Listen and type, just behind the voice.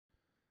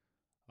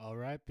All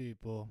right,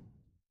 people,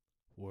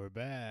 we're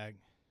back.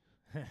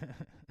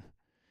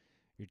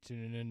 You're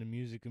tuning in to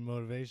Music and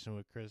Motivation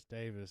with Chris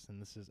Davis,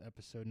 and this is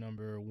episode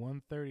number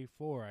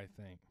 134, I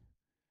think.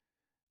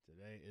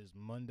 Today is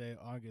Monday,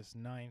 August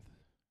 9th,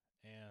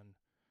 and,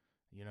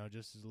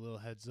 just as a little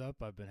heads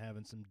up, I've been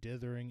having some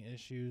dithering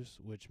issues,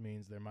 which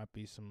means there might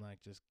be some,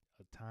 just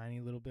a tiny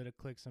little bit of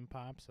clicks and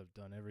pops. I've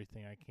done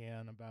everything I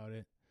can about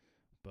it,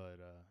 but,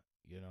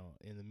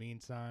 in the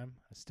meantime,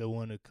 I still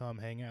want to come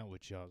hang out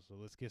with y'all. So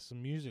let's get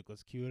some music.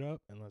 Let's cue it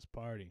up and let's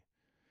party.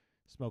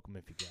 Smoke 'em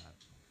if you got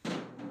it.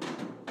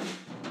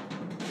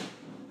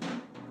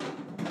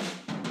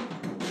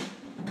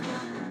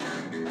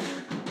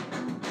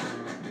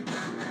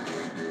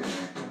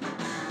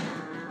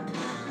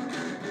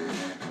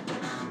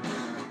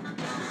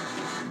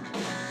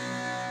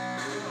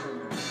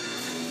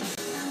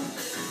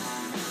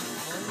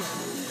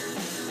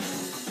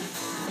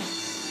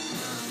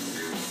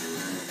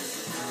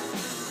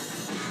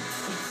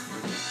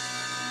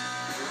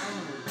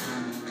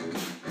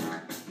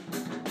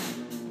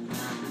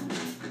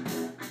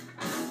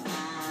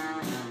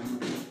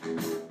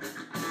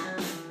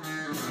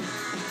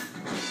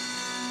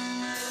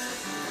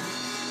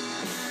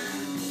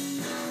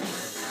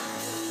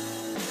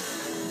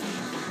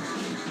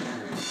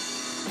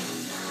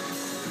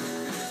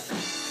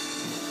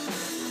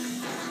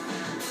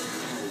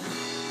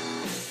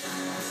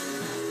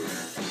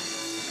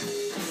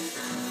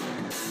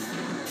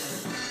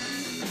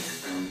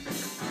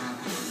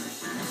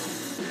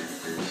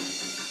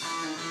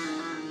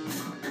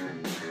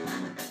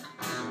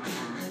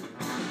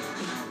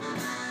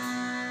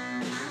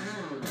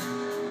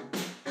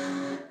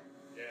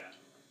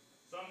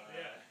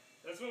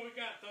 That's what we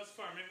got thus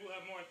far. Maybe we'll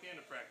have more at the end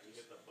of practice.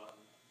 Hit the button.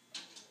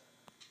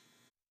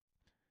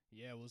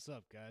 Yeah, what's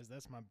up, guys?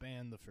 That's my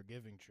band, The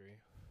Forgiving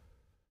Tree.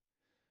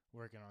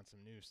 Working on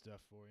some new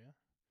stuff for you.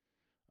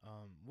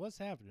 What's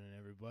happening,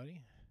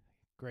 everybody?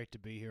 Great to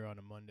be here on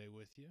a Monday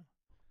with you.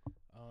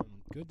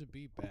 Good to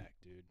be back,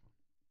 dude.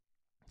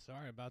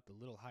 Sorry about the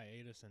little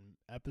hiatus in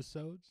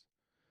episodes.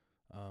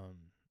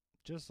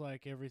 Just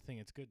like everything,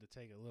 it's good to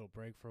take a little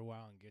break for a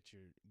while and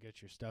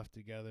get your stuff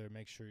together.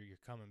 Make sure you're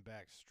coming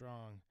back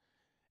strong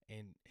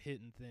and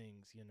hitting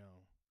things,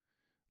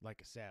 like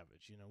a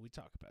savage. We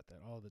talk about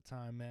that all the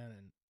time, man.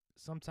 And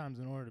sometimes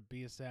in order to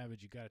be a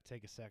savage, you got to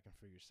take a second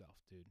for yourself,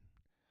 dude.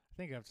 I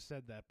think I've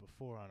said that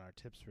before on our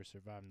tips for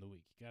surviving the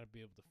week. You got to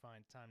be able to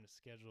find time to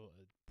schedule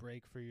a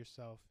break for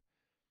yourself.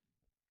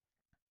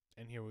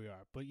 And here we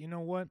are. But you know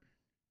what?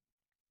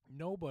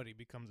 Nobody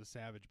becomes a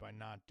savage by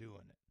not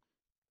doing it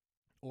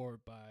or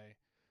by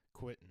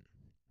quitting.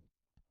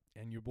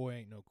 And your boy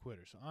ain't no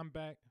quitter. So I'm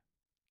back,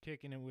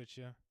 kicking it with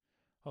you.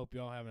 Hope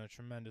y'all having a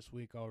tremendous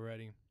week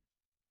already.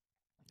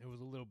 It was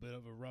a little bit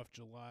of a rough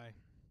July.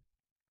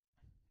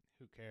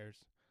 Who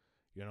cares?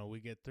 We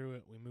get through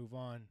it, we move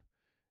on,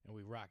 and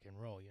we rock and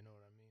roll, you know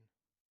what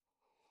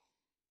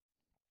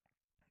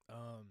I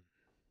mean?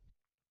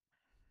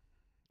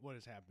 What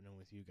is happening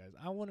with you guys?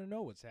 I want to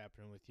know what's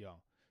happening with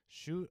y'all.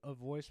 Shoot a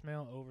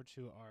voicemail over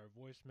to our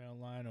voicemail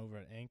line over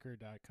at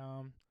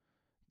anchor.com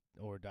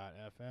or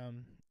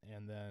 .fm,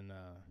 and then,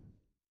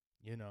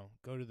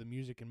 go to the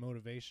Music and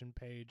Motivation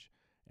page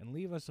and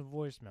leave us a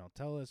voicemail.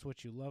 Tell us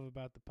what you love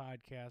about the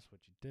podcast,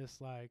 what you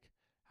dislike,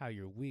 how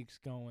your week's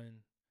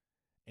going,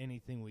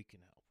 anything we can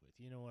help with.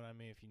 You know what I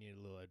mean? If you need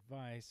a little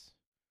advice,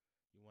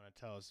 you want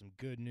to tell us some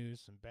good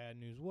news, some bad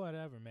news,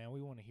 whatever, man,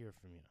 we want to hear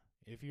from you.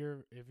 If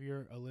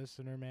you're a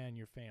listener, man,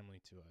 you're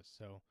family to us.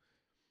 So,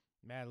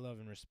 mad love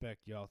and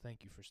respect, y'all.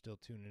 Thank you for still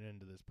tuning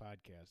into this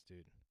podcast,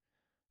 dude.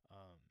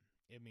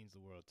 It means the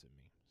world to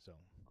me. So,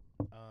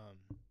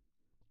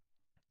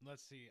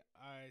 let's see.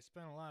 I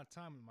spent a lot of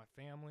time with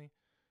my family,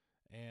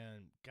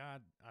 and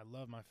God, I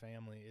love my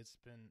family. It's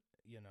been,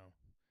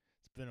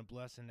 it's been a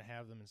blessing to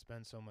have them and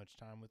spend so much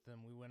time with them.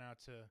 We went out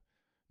to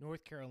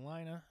North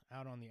Carolina,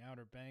 out on the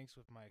Outer Banks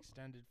with my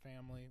extended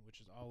family, which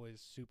is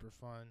always super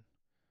fun.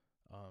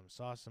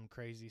 Saw some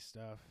crazy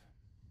stuff.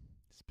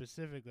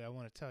 Specifically, I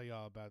want to tell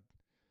y'all about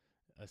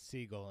a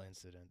seagull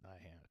incident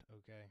I had,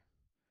 okay?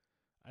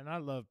 And I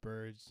love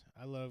birds.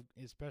 I love,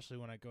 especially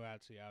when I go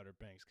out to the Outer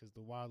Banks, because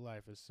the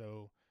wildlife is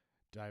so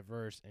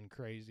diverse and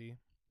crazy.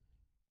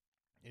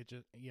 It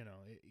just,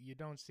 you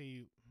don't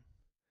see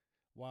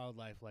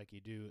wildlife like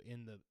you do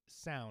in the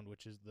Sound,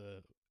 which is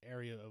the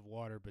area of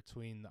water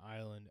between the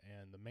island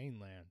and the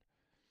mainland.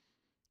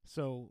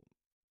 So,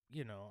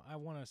 I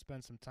want to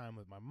spend some time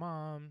with my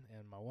mom,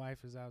 and my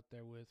wife is out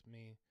there with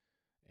me,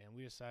 and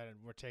we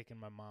decided we're taking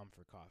my mom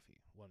for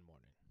coffee one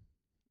morning.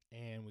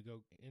 And we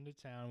go into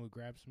town, we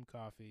grab some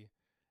coffee.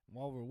 And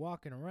while we're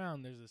walking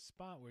around, there's a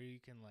spot where you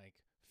can,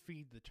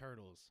 feed the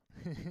turtles.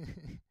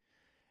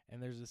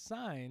 And there's a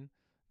sign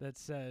that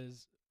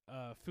says,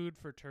 food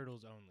for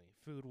turtles only.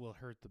 Food will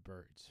hurt the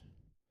birds.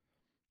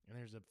 And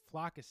there's a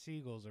flock of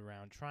seagulls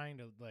around trying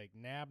to,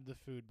 nab the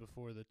food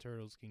before the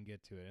turtles can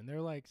get to it. And they're,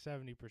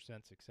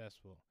 70%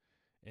 successful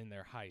in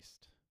their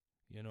heist.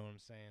 You know what I'm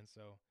saying?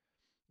 So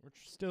we're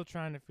still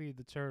trying to feed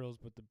the turtles,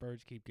 but the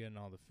birds keep getting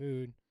all the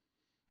food.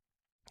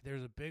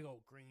 there's a big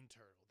old green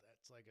turtle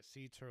that's like a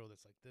sea turtle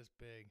that's like this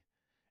big,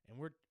 and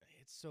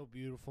it's so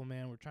beautiful,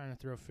 man. We're trying to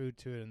throw food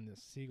to it, and the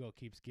seagull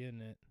keeps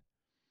getting it,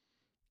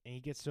 and he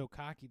gets so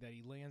cocky that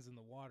he lands in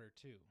the water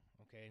too.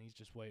 Okay, and he's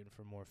just waiting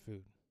for more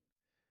food.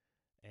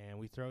 And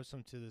we throw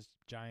some to this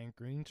giant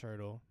green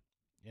turtle,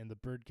 and the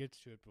bird gets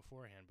to it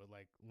beforehand, but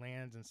like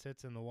lands and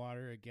sits in the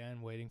water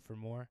again, waiting for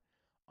more.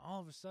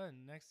 All of a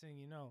sudden, next thing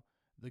you know,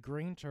 the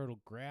green turtle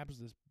grabs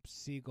this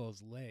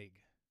seagull's leg,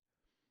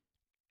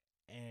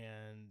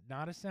 and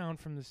not a sound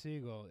from the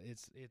seagull.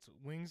 Its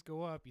wings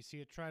go up. You see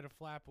it try to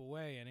flap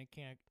away, and it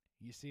can't.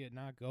 You see it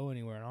not go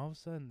anywhere, and all of a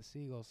sudden, the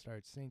seagull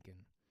starts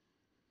sinking,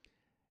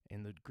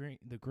 and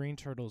the green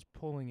turtle's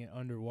pulling it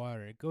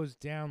underwater. It goes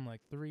down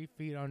like 3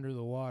 feet under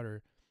the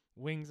water,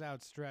 wings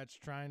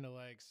outstretched, trying to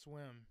like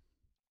swim.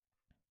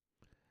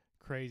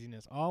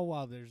 Craziness. All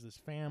while there's this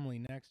family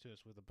next to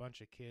us with a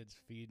bunch of kids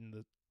feeding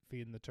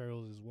the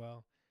turtles as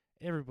well.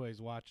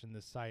 Everybody's watching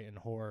this sight in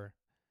horror,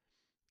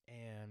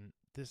 and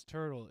this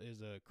turtle is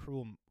a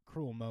cruel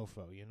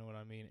mofo. You know what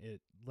I mean?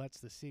 It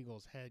lets the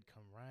seagull's head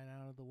come right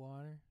out of the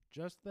water,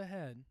 just the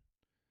head.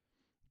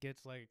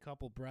 Gets like a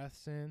couple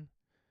breaths in,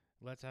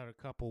 lets out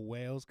a couple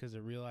wails because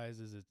it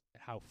realizes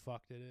how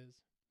fucked it is,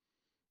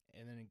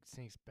 and then it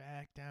sinks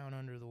back down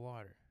under the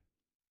water.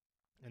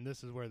 And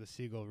this is where the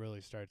seagull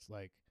really starts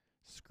like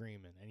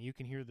screaming, and you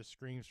can hear the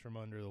screams from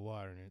under the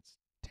water, and it's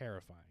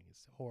terrifying.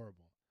 It's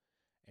horrible.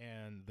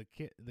 And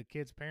the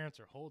kids' parents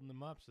are holding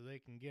them up so they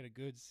can get a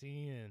good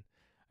scene. And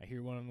I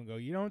hear one of them go,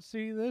 "You don't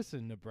see this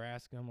in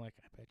Nebraska." I'm like,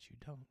 "I bet you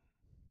don't.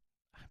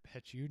 I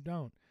bet you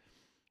don't."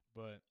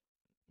 But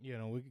you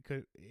know,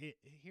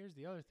 here's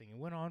the other thing. It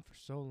went on for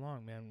so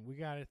long, man. We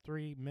got it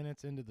 3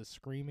 minutes into the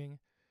screaming,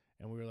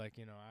 and we were like,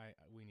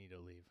 we need to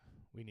leave.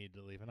 We need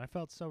to leave. And I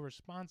felt so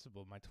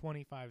responsible. My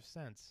 25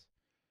 cents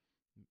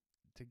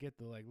to get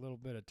the like little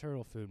bit of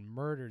turtle food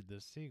murdered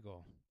the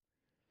seagull.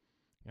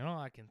 And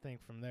all I can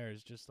think from there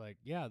is just like,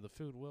 yeah, the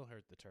food will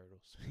hurt the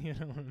turtles. You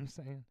know what I'm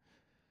saying?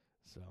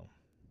 So,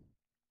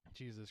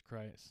 Jesus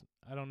Christ.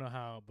 I don't know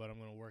how, but I'm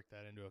going to work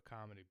that into a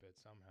comedy bit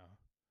somehow.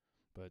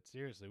 But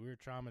seriously, we were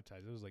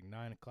traumatized. It was like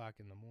 9 o'clock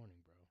in the morning,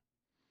 bro.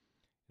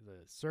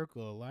 The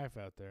circle of life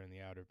out there in the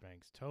Outer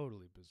Banks,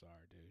 totally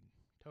bizarre, dude.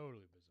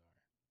 Totally bizarre.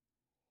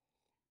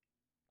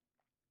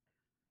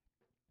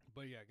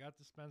 But yeah, got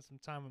to spend some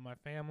time with my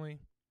family.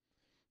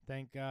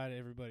 Thank God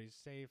everybody's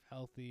safe,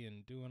 healthy,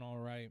 and doing all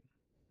right.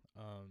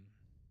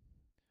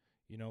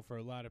 You know, for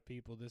a lot of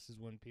people, this is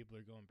when people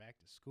are going back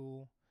to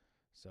school.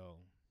 So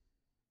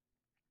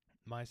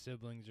my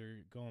siblings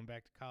are going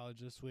back to college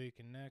this week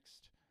and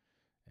next.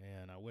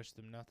 And I wish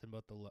them nothing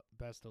but the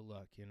best of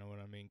luck. You know what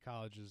I mean?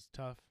 College is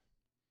tough.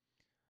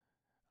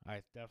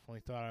 I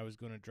definitely thought I was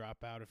going to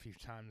drop out a few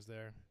times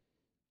there.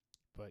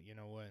 But you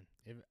know what?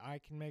 If I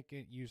can make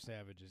it, you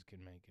savages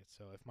can make it.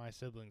 So if my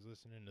siblings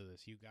listening to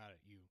this, you got it.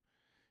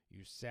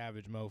 You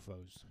savage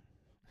mofos.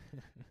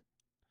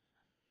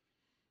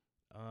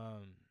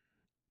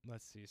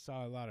 Let's see.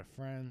 Saw a lot of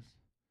friends,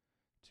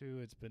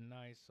 too. It's been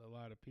nice. A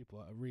lot of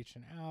people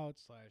reaching out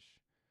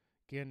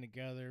 / getting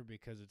together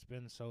because it's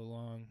been so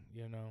long,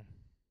 you know.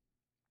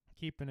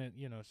 Keeping it,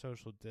 you know,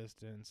 social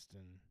distanced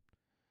and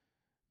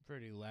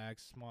pretty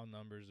lax, small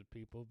numbers of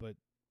people, but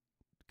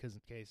because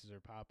cases are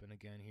popping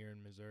again here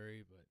in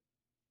Missouri. But,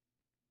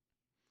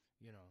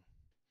 you know,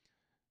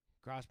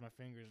 cross my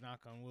fingers,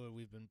 knock on wood,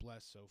 we've been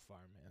blessed so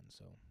far, man.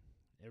 So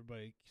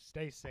everybody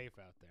stay safe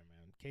out there,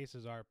 man.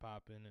 Cases are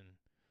popping, and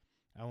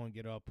I won't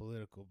get all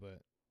political,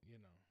 but, you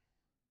know,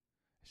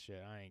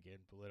 shit, I ain't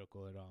getting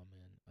political at all,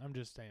 man. I'm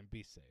just saying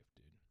be safe,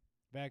 dude.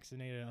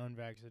 Vaccinated,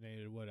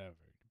 unvaccinated, whatever.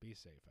 Be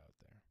safe out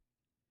there.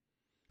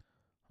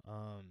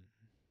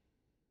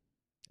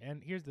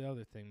 And here's the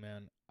other thing,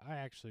 man. I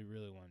actually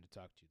really wanted to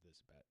talk to you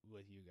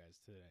with you guys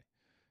today.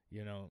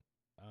 You know,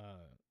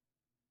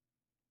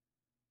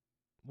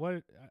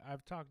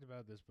 I've talked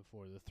about this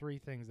before. The 3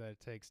 things that it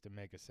takes to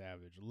make a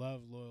savage: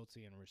 love,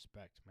 loyalty, and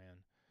respect,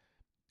 man.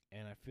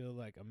 And I feel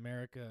like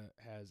America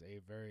has a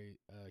very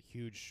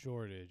huge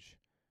shortage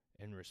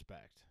in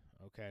respect.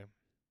 Okay.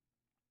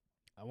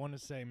 I want to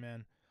say,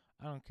 man,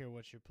 I don't care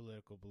what your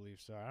political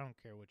beliefs are. I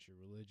don't care what your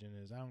religion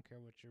is. I don't care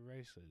what your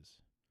race is.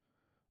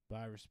 But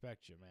I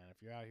respect you, man.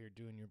 If you're out here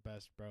doing your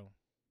best, bro,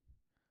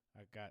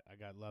 I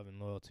got love and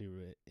loyalty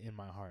in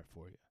my heart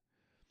for you.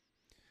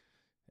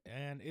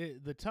 And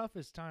the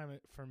toughest time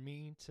for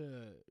me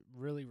to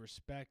really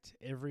respect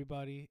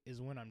everybody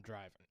is when I'm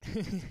driving.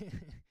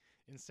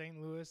 In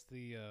St. Louis,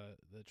 the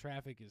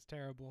traffic is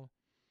terrible.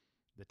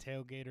 The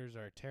tailgaters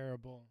are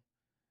terrible.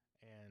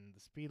 And the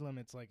speed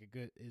limit's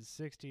is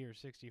 60 or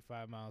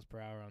 65 miles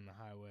per hour on the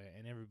highway,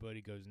 and everybody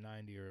goes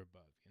 90 or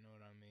above. You know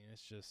what I mean?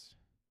 It's just,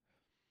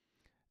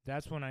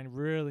 that's when I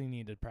really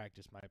need to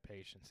practice my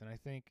patience. And I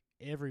think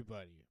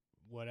everybody,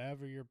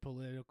 whatever your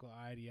political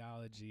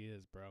ideology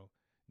is, bro,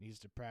 needs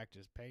to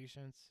practice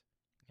patience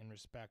and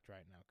respect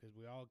right now, because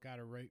we all got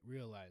to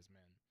realize,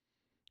 man,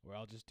 we're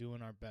all just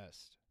doing our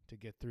best to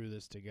get through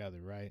this together,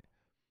 right?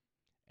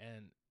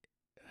 And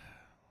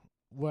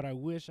what I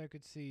wish I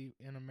could see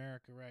in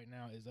America right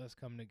now is us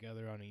come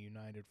together on a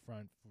united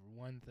front for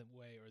one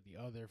way or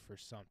the other for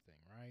something,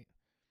 right?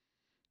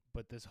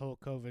 But this whole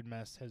COVID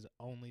mess has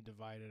only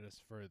divided us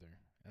further,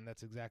 and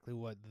that's exactly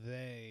what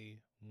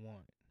they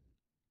want.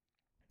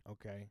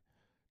 Okay,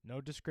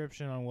 no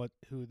description on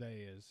who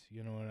they is.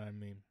 You know what I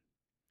mean?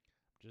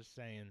 Just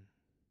saying,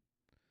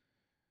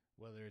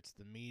 whether it's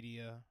the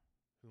media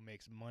who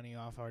makes money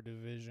off our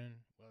division,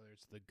 whether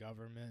it's the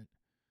government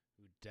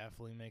who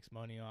definitely makes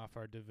money off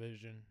our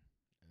division,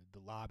 the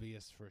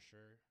lobbyists for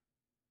sure.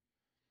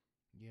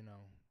 You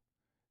know,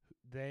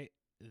 they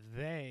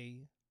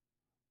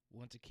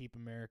want to keep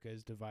America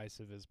as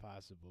divisive as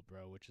possible,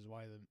 bro, which is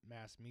why the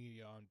mass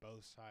media on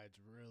both sides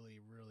really,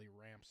 really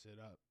ramps it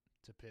up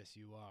to piss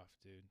you off,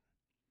 dude.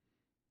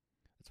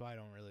 That's why I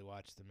don't really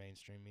watch the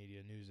mainstream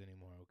media news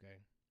anymore,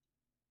 okay?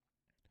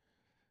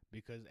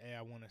 Because, A,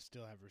 I want to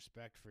still have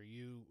respect for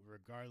you,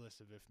 regardless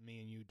of if me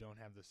and you don't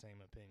have the same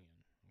opinion,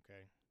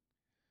 okay?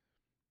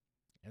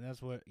 And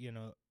that's what,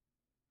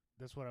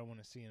 that's what I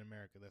want to see in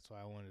America. That's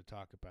why I wanted to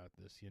talk about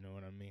this, you know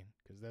what I mean?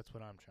 Because that's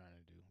what I'm trying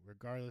to do.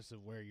 Regardless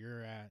of where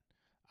you're at,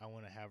 I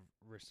want to have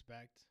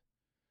respect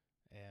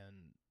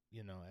and,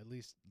 at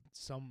least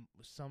some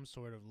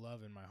sort of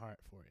love in my heart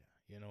for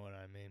you. You know what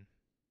I mean?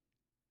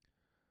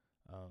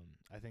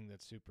 I think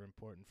that's super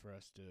important for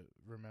us to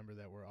remember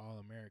that we're all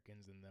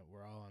Americans and that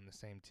we're all on the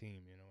same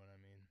team. You know what I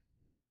mean?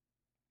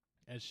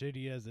 As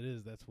shitty as it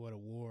is, that's what a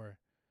war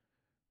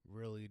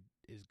really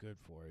is good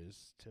for,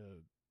 is to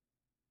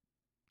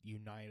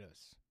unite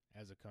us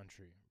as a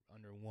country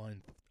under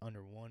one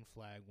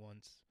flag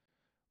once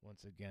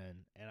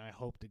again. And I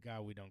hope to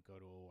God we don't go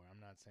to a war. I'm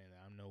not saying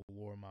that. I'm no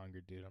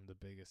warmonger, dude. I'm the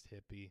biggest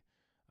hippie.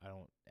 I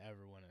don't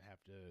ever want to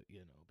have to,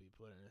 be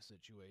put in a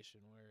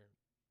situation where,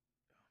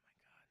 oh my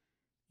God,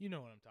 you know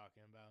what I'm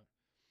talking about.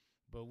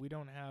 But we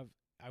don't have,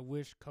 I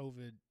wish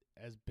COVID,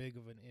 as big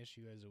of an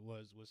issue as it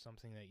was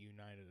something that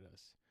united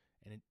us.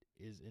 And it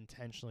is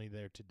intentionally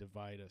there to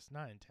divide us.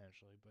 Not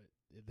intentionally, but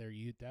they're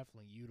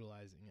definitely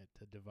utilizing it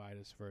to divide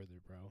us further,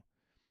 bro.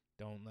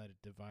 Don't let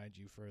it divide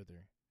you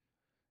further.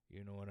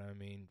 You know what I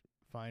mean?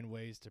 Find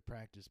ways to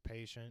practice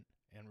patience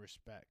and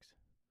respect.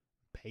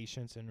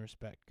 Patience and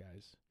respect,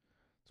 guys.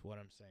 That's what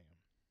I'm saying.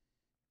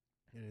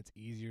 And it's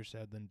easier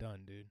said than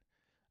done, dude.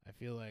 I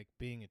feel like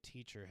being a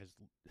teacher has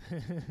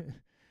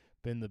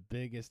been the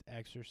biggest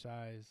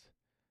exercise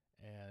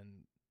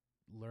and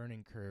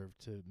learning curve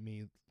to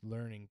me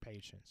learning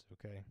patience,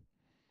 okay?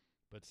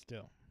 But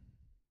still,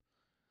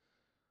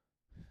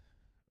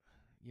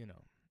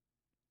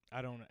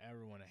 I don't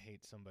ever want to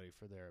hate somebody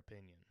for their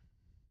opinion.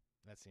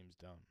 That seems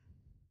dumb.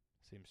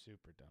 Seems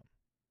super dumb,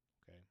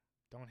 okay?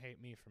 Don't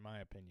hate me for my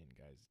opinion,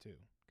 guys, too,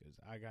 because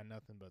I got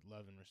nothing but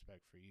love and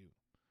respect for you.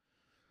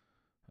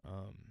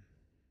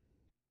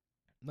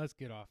 Let's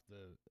get off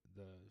the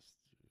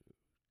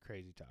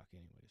crazy talk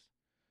anyways.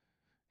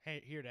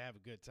 Hey, here to have a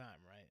good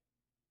time, right?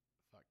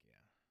 Fuck yeah.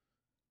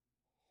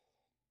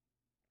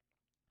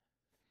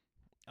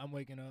 I'm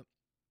waking up.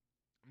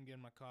 I'm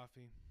getting my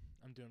coffee.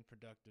 I'm doing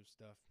productive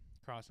stuff.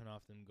 Crossing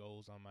off them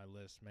goals on my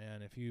list,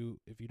 man. If you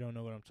don't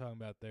know what I'm talking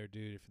about there,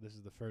 dude, if this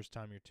is the first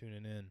time you're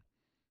tuning in,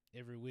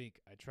 every week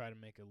I try to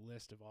make a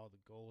list of all the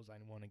goals I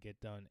want to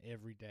get done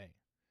every day.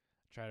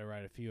 I try to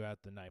write a few out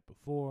the night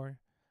before.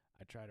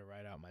 I try to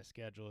write out my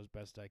schedule as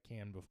best I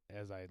can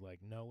as I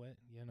know it,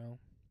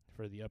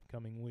 for the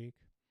upcoming week.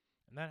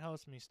 And that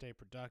helps me stay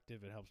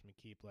productive. It helps me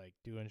keep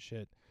doing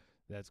shit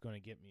that's going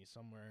to get me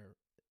somewhere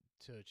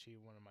to achieve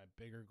one of my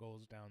bigger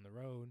goals down the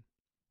road.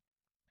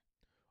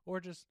 Or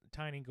just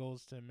tiny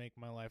goals to make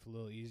my life a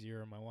little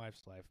easier or my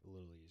wife's life a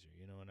little easier.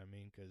 You know what I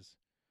mean? Because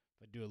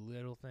if I do a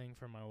little thing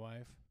for my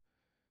wife,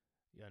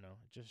 it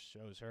just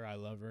shows her I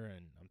love her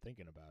and I'm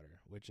thinking about her,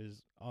 which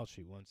is all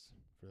she wants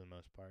for the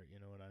most part. You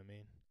know what I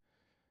mean?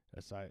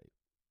 That's you know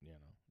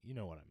what I mean. You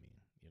know what I mean?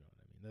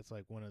 That's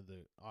one of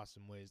the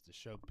awesome ways to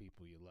show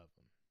people you love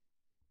them,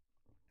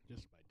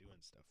 just by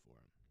doing stuff for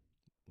them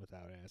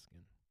without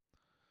asking.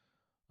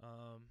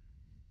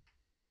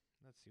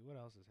 Let's see what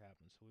else has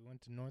happened. So we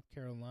went to North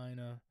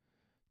Carolina,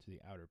 to the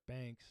Outer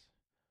Banks.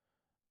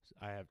 So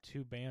I have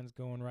two bands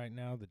going right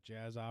now, the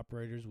Jazz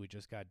Operators. We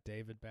just got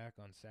David back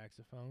on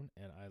saxophone,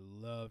 and I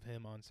love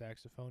him on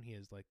saxophone. He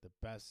is the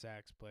best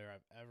sax player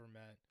I've ever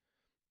met,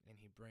 and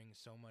he brings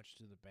so much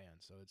to the band.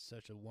 So it's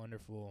such a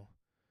wonderful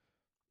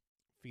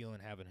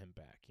feeling having him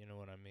back. You know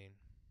what I mean?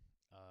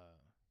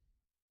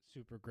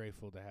 Super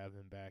grateful to have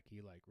him back. He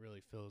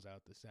really fills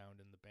out the sound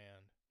in the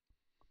band.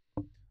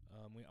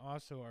 We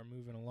also are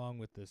moving along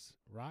with this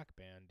rock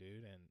band,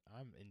 dude, and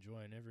I'm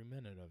enjoying every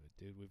minute of it,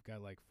 dude. We've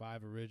got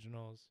 5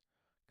 originals,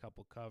 a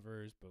couple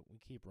covers, but we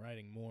keep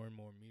writing more and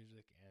more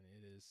music, and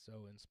it is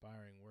so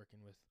inspiring working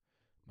with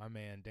my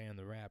man Dan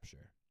the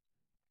Rapture.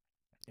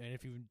 And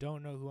if you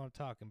don't know who I'm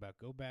talking about,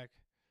 go back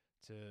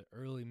to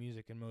early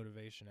music and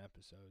motivation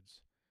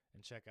episodes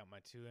and check out my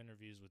 2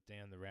 interviews with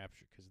Dan the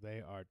Rapture, because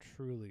they are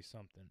truly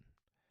something.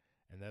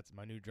 And that's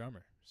my new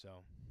drummer,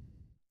 so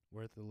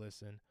worth a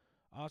listen.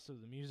 Also,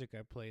 the music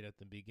I played at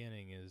the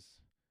beginning is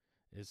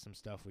is some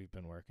stuff we've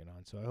been working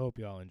on. So I hope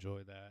y'all enjoy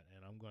that,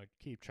 and I'm going to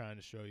keep trying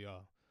to show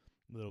y'all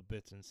little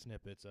bits and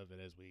snippets of it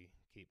as we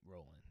keep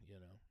rolling, you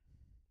know.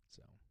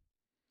 So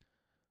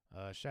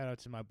shout out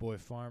to my boy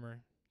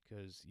Farmer,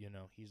 because, you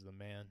know, he's the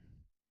man.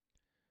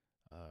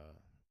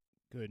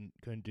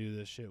 Couldn't do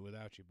this shit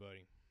without you,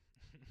 buddy.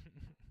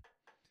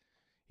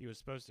 He was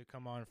supposed to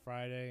come on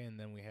Friday, and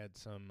then we had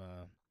some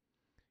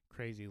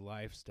crazy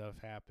life stuff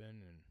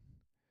happen, and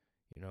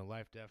you know,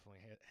 life definitely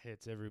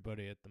hits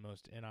everybody at the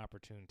most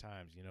inopportune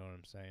times, you know what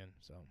I'm saying?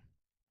 So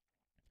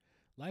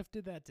life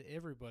did that to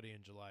everybody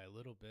in July a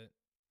little bit.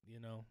 You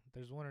know,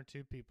 there's one or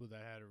two people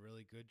that had a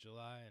really good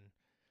July,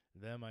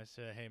 and them I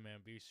said, hey man,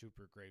 be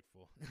super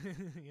grateful.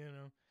 You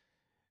know,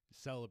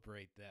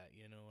 celebrate that,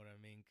 you know what I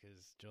mean?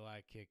 Because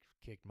July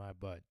kicked my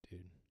butt,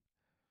 dude.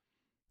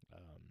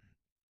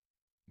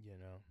 You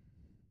know,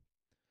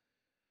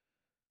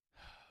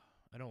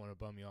 I don't want to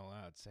bum you all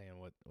out saying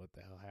what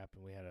the hell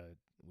happened. We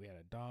had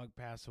a dog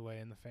pass away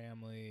in the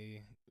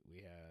family. We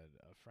had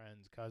a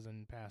friend's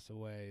cousin pass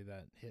away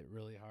that hit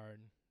really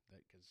hard,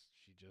 that because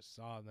she just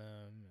saw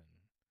them, and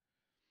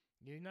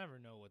you never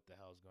know what the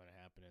hell's going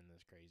to happen in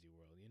this crazy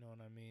world. You know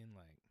what I mean?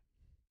 Like,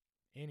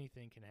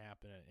 anything can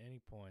happen at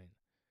any point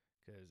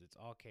because it's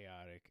all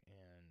chaotic,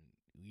 and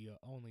you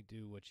only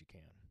do what you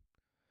can.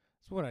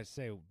 That's what I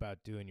say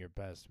about doing your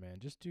best, man.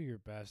 Just do your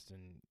best,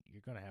 and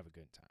you're going to have a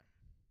good time.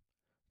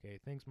 Okay,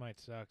 things might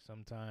suck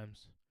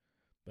sometimes,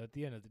 but at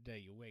the end of the day,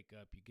 you wake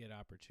up, you get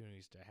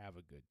opportunities to have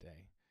a good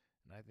day,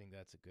 and I think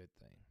that's a good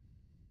thing.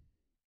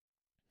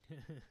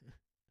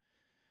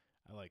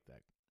 I like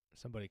that.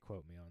 Somebody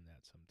quote me on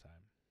that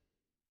sometime.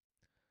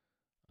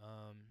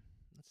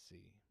 Let's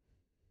see.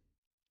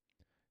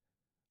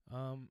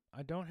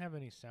 I don't have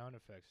any sound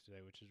effects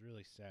today, which is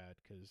really sad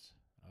because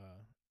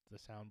the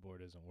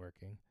soundboard isn't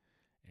working.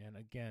 And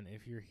again,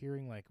 if you're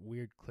hearing like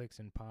weird clicks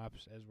and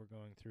pops as we're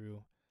going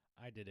through,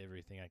 I did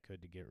everything I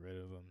could to get rid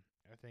of them.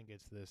 I think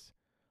it's this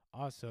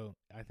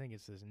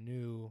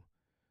new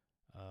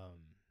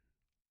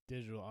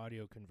digital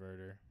audio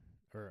converter,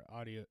 or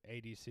audio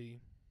ADC,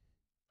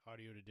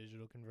 audio to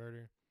digital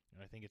converter,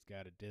 and I think it's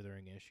got a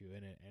dithering issue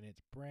in it, and it's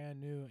brand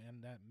new,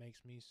 and that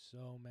makes me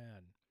so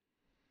mad.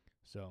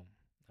 So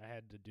I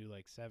had to do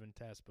like 7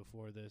 tests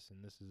before this,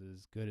 and this is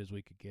as good as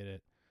we could get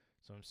it.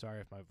 So I'm sorry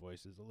if my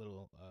voice is a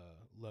little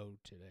low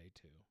today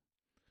too,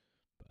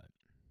 but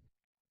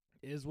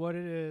it is what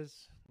it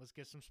is. Let's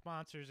get some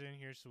sponsors in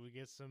here so we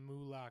get some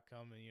moolah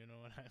coming, you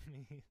know what I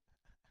mean?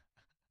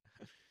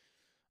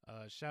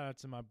 Shout out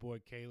to my boy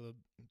Caleb.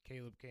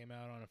 Caleb came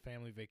out on a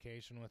family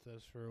vacation with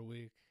us for a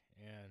week,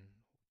 and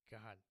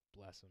God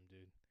bless him,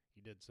 dude.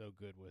 He did so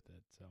good with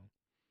it. So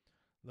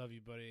love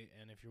you, buddy.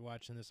 And if you're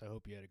watching this, I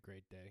hope you had a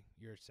great day.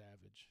 You're a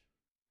savage.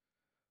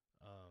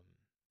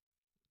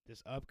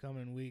 This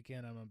upcoming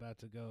weekend, I'm about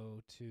to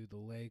go to the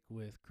lake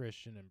with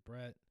Christian and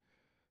Brett.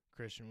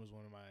 Christian was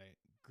one of my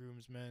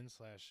groomsmen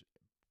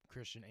 /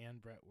 Christian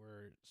and Brett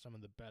were some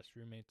of the best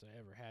roommates I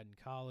ever had in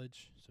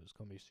college. So it's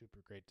going to be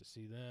super great to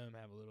see them,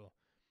 have a little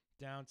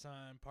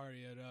downtime,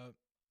 party it up,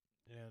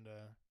 and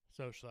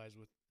socialize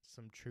with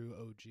some true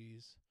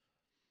OGs.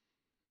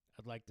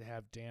 I'd like to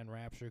have Dan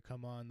Rapture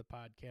come on the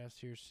podcast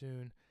here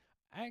soon.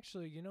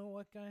 Actually, you know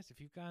what, guys? If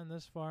you've gotten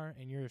this far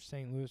and you're a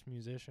St. Louis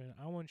musician,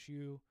 I want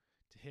you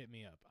to hit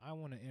me up. I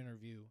want to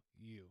interview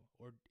you.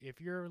 Or if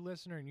you're a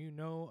listener and you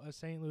know a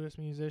St. Louis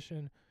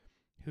musician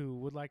who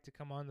would like to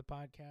come on the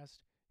podcast,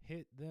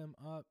 hit them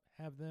up,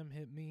 have them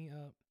hit me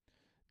up,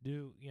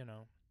 do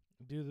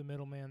the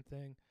middleman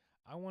thing.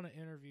 I want to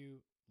interview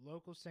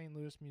local St.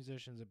 Louis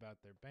musicians about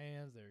their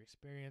bands, their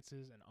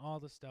experiences, and all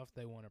the stuff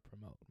they want to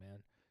promote, man,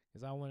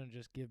 because I want to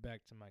just give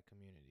back to my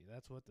community.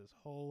 That's what this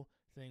whole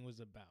thing was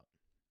about.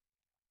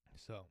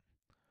 So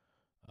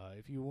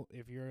if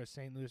you're a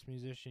St. Louis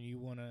musician, you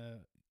want to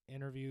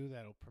interview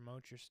that'll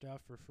promote your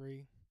stuff for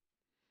free,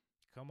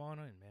 come on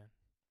in, man.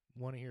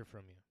 Want to hear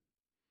from you.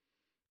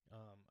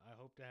 I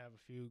hope to have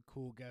a few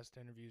cool guest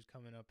interviews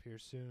coming up here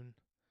soon.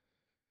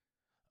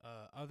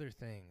 Other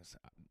things,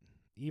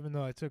 even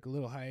though I took a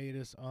little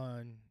hiatus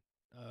on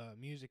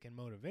music and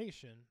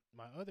motivation,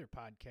 my other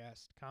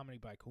podcast, Comedy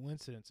by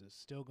Coincidence, is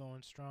still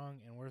going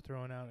strong, and we're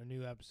throwing out a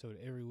new episode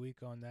every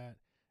week on that,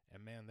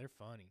 and man, they're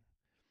funny.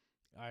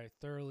 I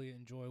thoroughly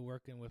enjoy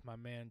working with my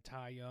man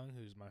Ty Young,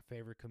 who's my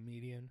favorite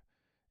comedian,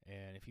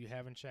 and if you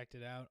haven't checked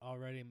it out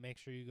already, make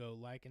sure you go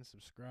like and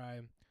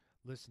subscribe.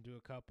 Listen to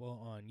a couple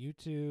on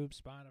YouTube,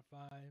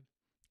 Spotify,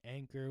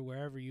 Anchor,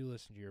 wherever you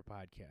listen to your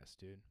podcast,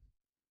 dude.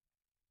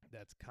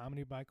 That's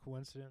Comedy by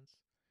Coincidence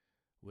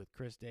with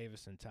Chris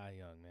Davis and Ty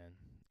Young, man.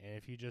 And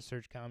if you just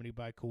search Comedy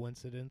by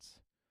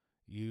Coincidence,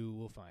 you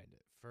will find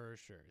it for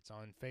sure. It's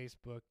on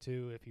Facebook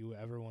too. If you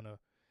want to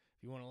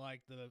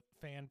like the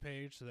fan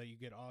page so that you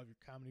get all of your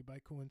Comedy by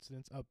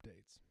Coincidence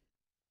updates.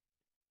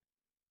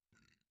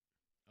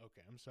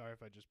 Okay, I'm sorry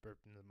if I just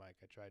burped into the mic.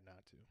 I tried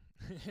not to.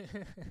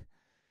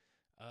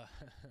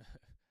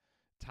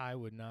 Ty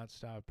would not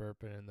stop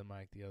burping in the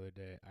mic the other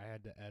day. I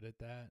had to edit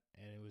that,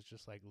 and it was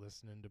just like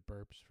listening to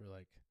burps for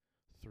like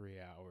 3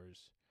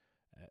 hours.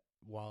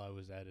 while I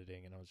was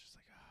editing, and I was just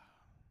like,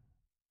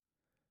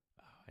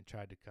 I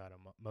tried to cut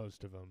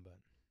most of them, but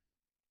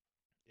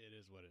it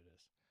is what it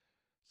is.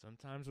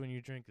 Sometimes when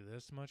you drink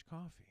this much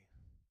coffee,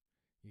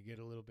 you get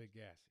a little bit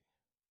gassy.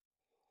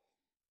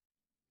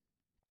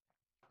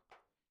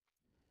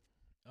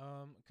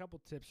 A couple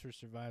tips for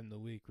surviving the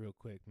week real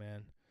quick,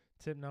 man.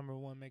 Tip number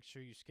one, make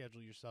sure you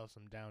schedule yourself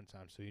some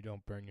downtime so you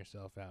don't burn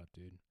yourself out,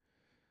 dude.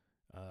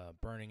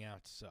 Burning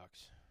out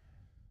sucks.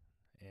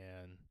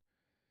 And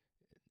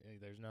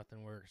there's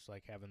nothing worse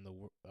like having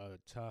the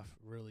tough,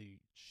 really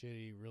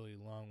shitty, really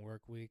long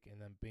work week and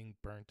then being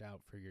burnt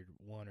out for your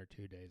 1 or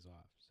 2 days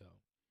off. So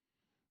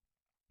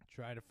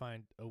try to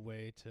find a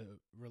way to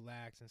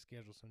relax and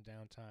schedule some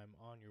downtime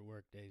on your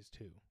work days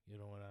too. You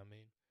know what I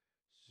mean?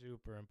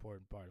 Super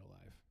important part of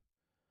life.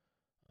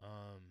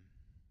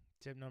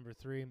 Tip number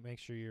 3, make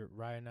sure you're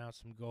writing out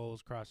some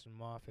goals, crossing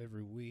them off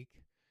every week.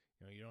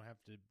 You know, you don't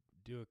have to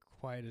do it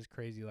quite as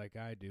crazy like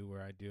I do,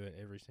 where I do it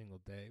every single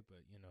day,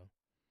 but, you know,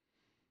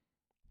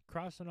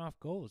 crossing off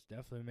goals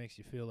definitely makes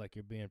you feel like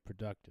you're being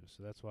productive,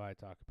 so that's why I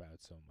talk about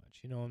it so much.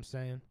 You know what I'm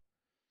saying?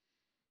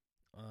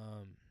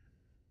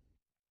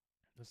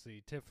 Let's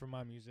see, tip for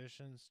my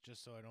musicians,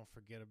 just so I don't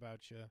forget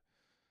about you,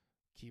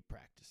 keep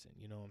practicing,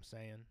 you know what I'm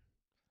saying?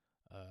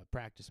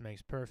 Practice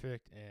makes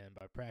perfect, and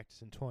by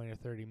practicing 20 or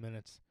 30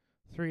 minutes,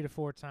 3 to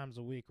 4 times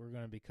a week, we're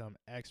going to become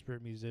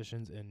expert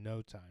musicians in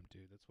no time,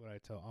 dude. That's what I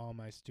tell all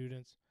my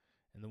students,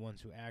 and the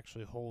ones who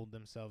actually hold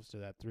themselves to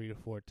that 3 to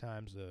 4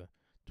 times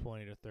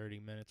 20 to 30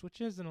 minutes, which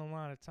isn't a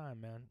lot of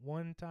time, man.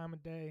 1 time a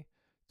day,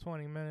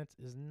 20 minutes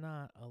is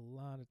not a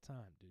lot of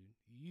time, dude.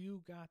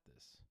 You got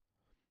this,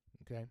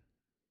 okay?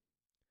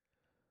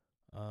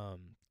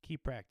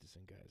 Keep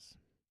practicing, guys.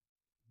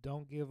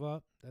 Don't give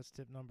up. That's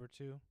tip number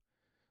 2.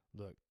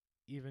 Look,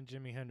 even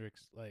Jimi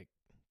Hendrix,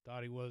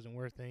 thought he wasn't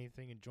worth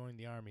anything and joined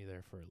the army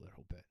there for a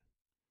little bit.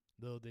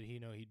 Little did he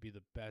know he'd be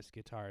the best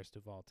guitarist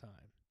of all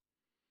time.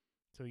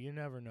 So you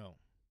never know.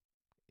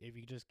 If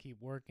you just keep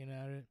working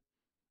at it,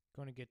 you're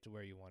going to get to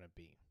where you want to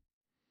be.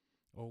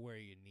 Or where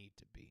you need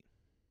to be.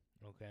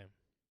 Okay?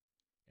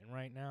 And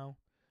right now,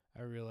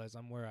 I realize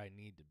I'm where I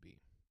need to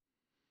be.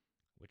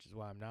 Which is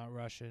why I'm not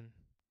rushing.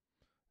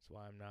 That's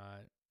why I'm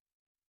not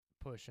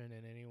pushing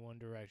in any one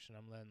direction.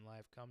 I'm letting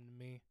life come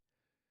to me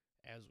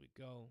as we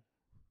go,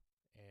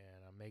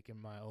 and I'm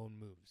making my own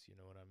moves, you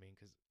know what I mean?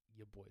 Because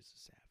your boy's a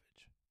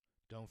savage.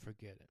 Don't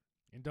forget it.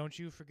 And don't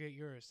you forget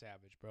you're a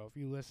savage, bro. If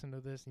you listen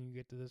to this and you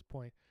get to this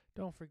point,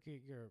 don't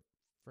forget you're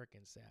a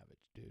freaking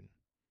savage, dude.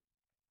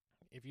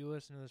 If you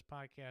listen to this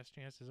podcast,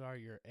 chances are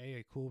you're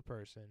a cool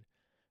person,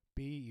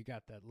 B, you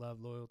got that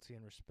love, loyalty,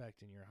 and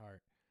respect in your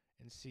heart,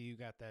 and C, you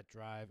got that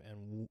drive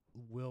and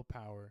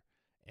willpower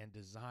and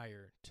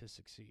desire to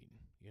succeed.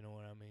 You know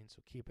what I mean?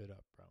 So keep it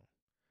up, bro.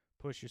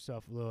 Push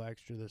yourself a little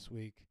extra this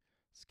week.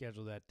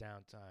 Schedule that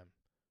downtime.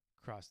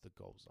 Cross the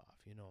goals off.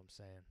 You know what I'm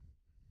saying?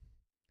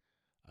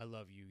 I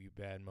love you, you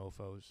bad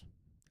mofos.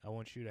 I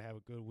want you to have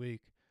a good week.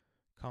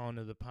 Call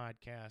into the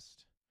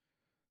podcast.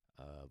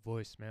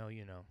 Voicemail,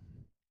 you know.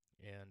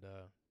 And,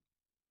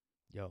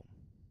 yo.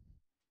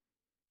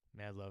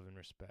 Mad love and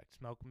respect.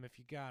 Smoke them if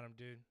you got them,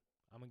 dude.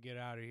 I'm going to get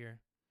out of here.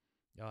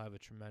 Y'all have a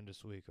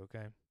tremendous week,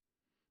 okay?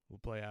 We'll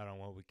play out on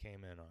what we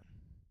came in on.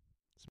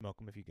 Smoke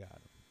them if you got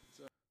them.